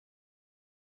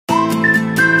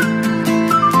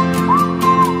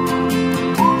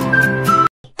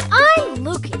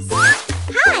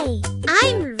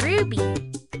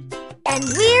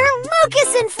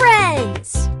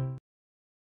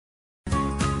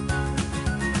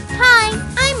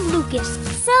Focus.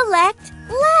 Select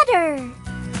letter.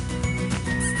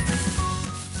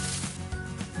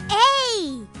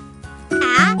 A.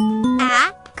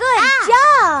 Good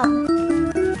job.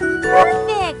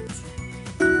 Perfect.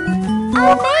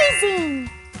 Amazing.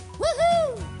 Woohoo!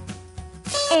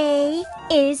 A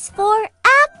is for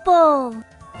apple.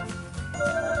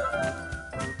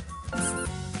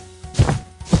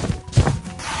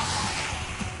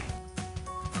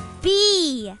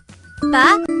 B.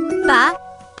 Ba.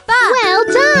 Well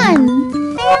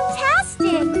done!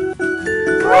 Fantastic!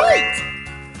 Great!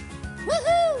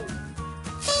 Woohoo!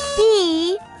 B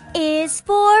is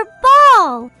for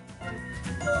ball.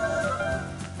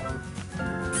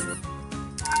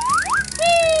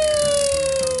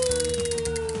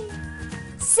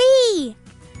 C.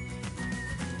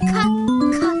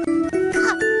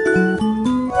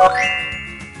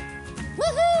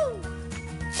 Woohoo!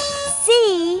 C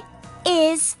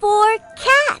is for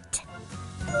cat.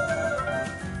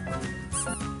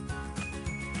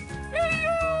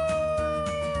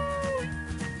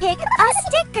 Pick a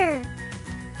sticker.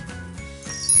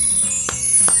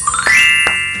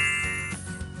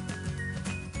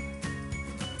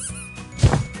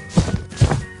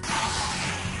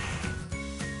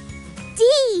 D.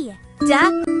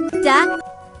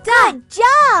 Good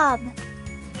job.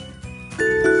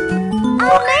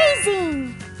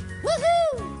 Amazing.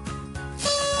 Woohoo!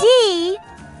 D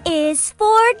is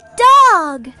for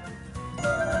dog.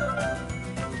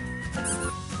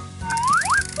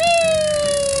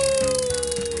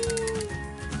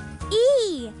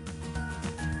 E.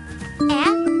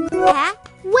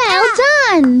 Well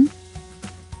done!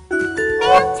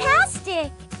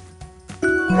 Fantastic!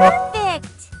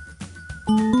 Perfect!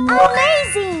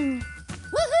 Amazing!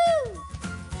 Woohoo!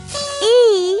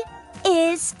 E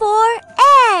is for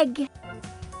egg.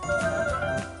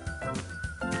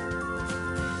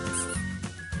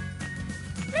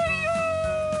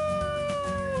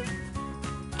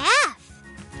 F.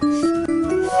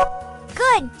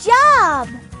 Good job!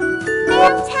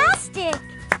 Fantastic!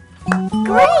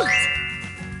 Great!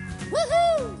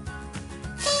 Woohoo!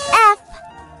 F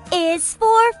is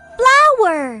for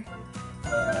flower.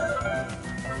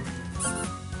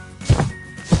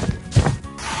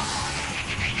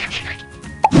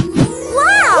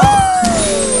 Wow!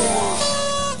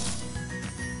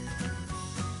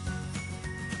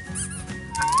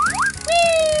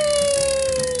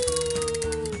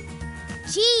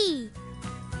 G. G.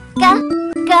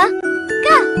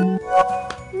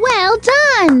 Well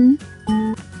done!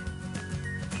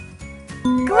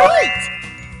 Great!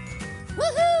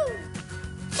 Woohoo!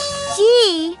 G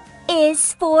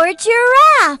is for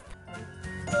giraffe.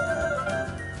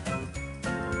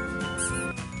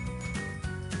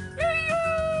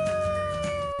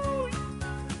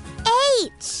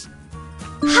 H.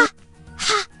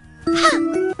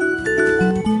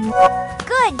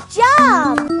 Good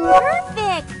job!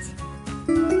 Perfect!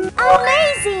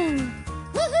 Amazing!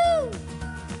 Woohoo!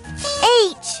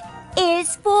 H is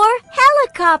for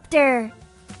helicopter.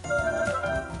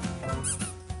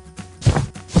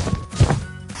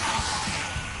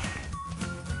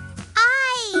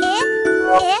 I.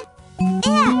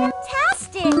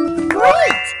 Fantastic!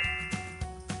 Great!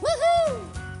 Woohoo!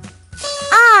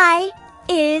 I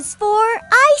is for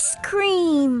ice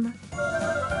cream.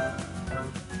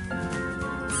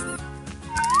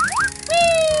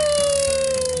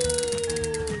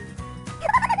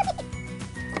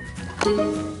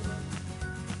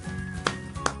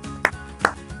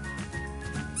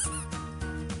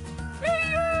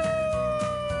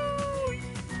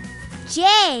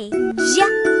 J.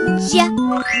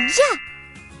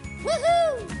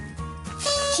 Woohoo!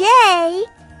 J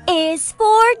is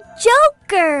for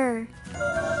joker.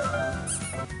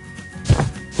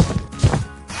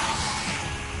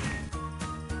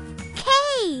 K.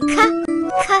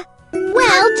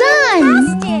 Well done!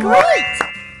 Fantastic! Great!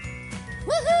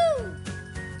 Woohoo!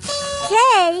 K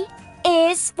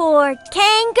is for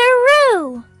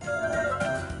kangaroo.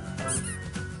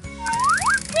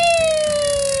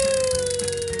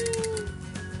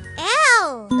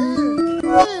 L.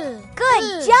 Good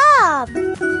job!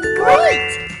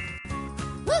 Great!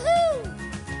 Woohoo!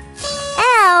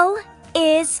 L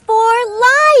is for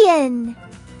lion.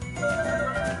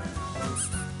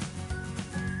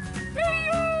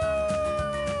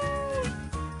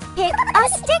 Pick a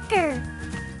sticker.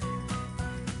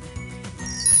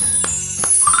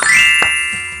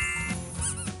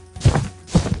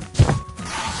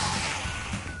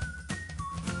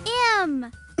 M.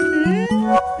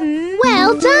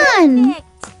 Well done! Perfect.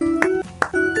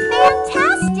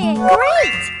 Fantastic!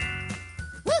 Great!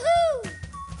 Woohoo!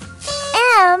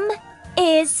 M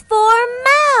is for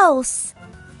mouse. house.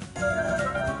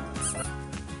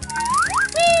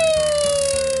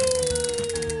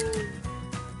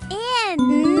 N.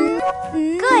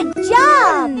 Good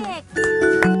job.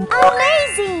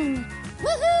 Amazing.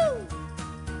 Woohoo!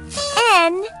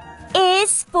 N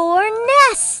is for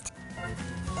nest.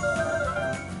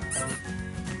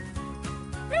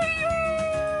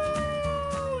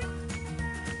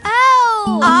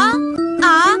 O.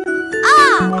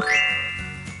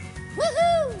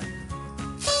 Woohoo!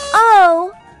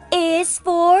 O is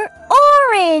for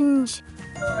orange.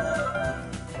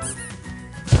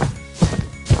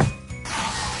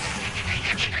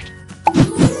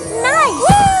 Nice!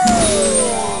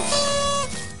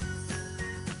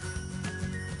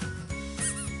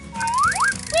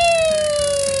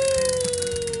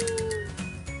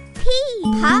 P.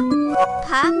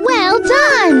 Well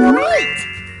done! Great!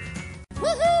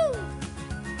 Woohoo!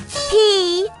 P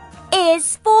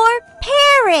is for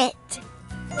parrot.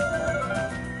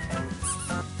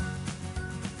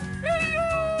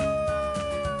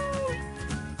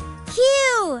 Q.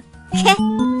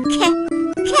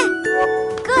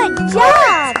 Good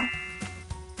job!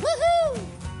 Woohoo!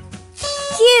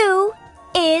 Q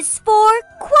is for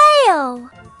quail.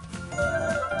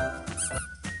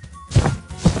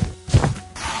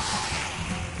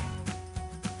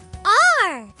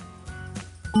 R.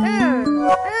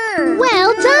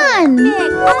 Well done!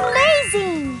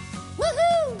 Amazing!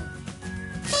 Woohoo!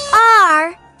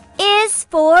 R is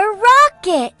for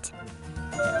rocket.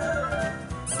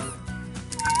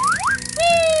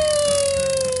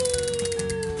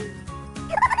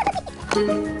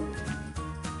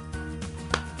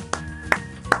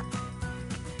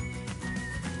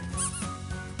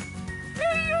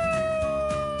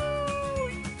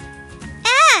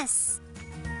 S.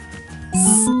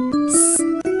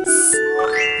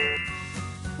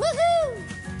 Woohoo!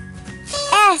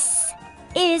 S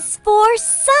is for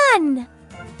sun.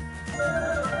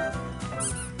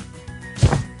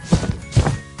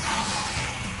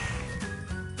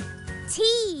 T.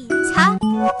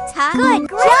 Good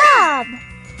job!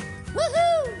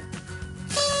 Woohoo!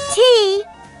 T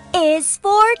is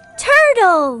for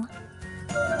turtle.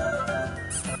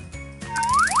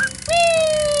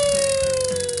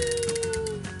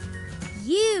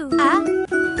 U.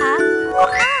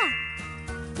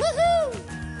 Woohoo!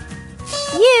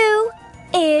 U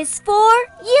is for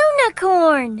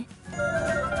unicorn.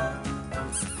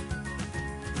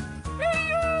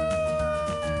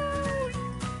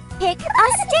 Pick a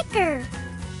sticker.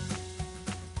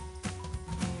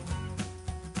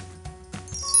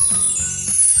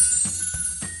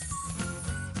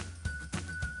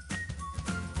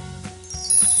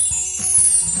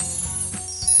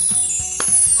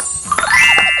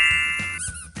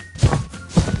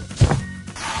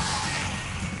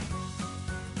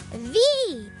 V.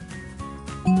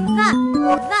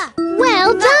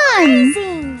 Well done!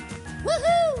 Amazing!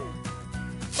 Woohoo!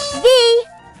 V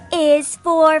is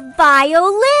for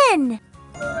violin.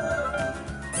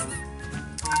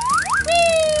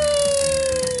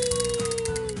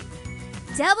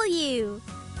 W.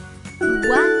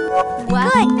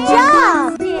 Good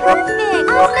job! Perfect!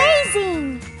 Amazing!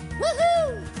 Woohoo!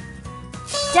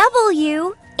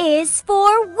 W is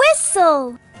for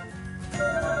whistle.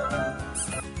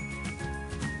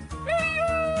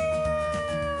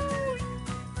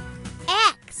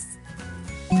 X.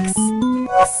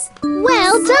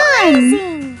 Well done!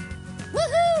 Amazing!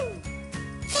 Woohoo!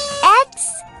 X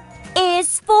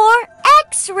is for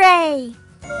X-ray.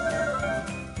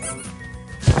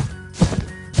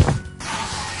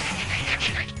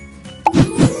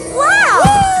 Wow!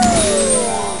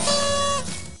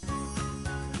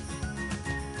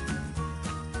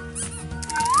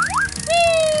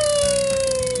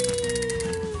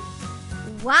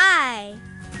 Y.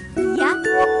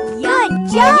 Good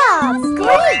job!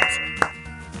 Great!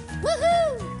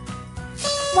 Woohoo!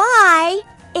 Y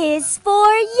is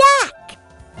for yak.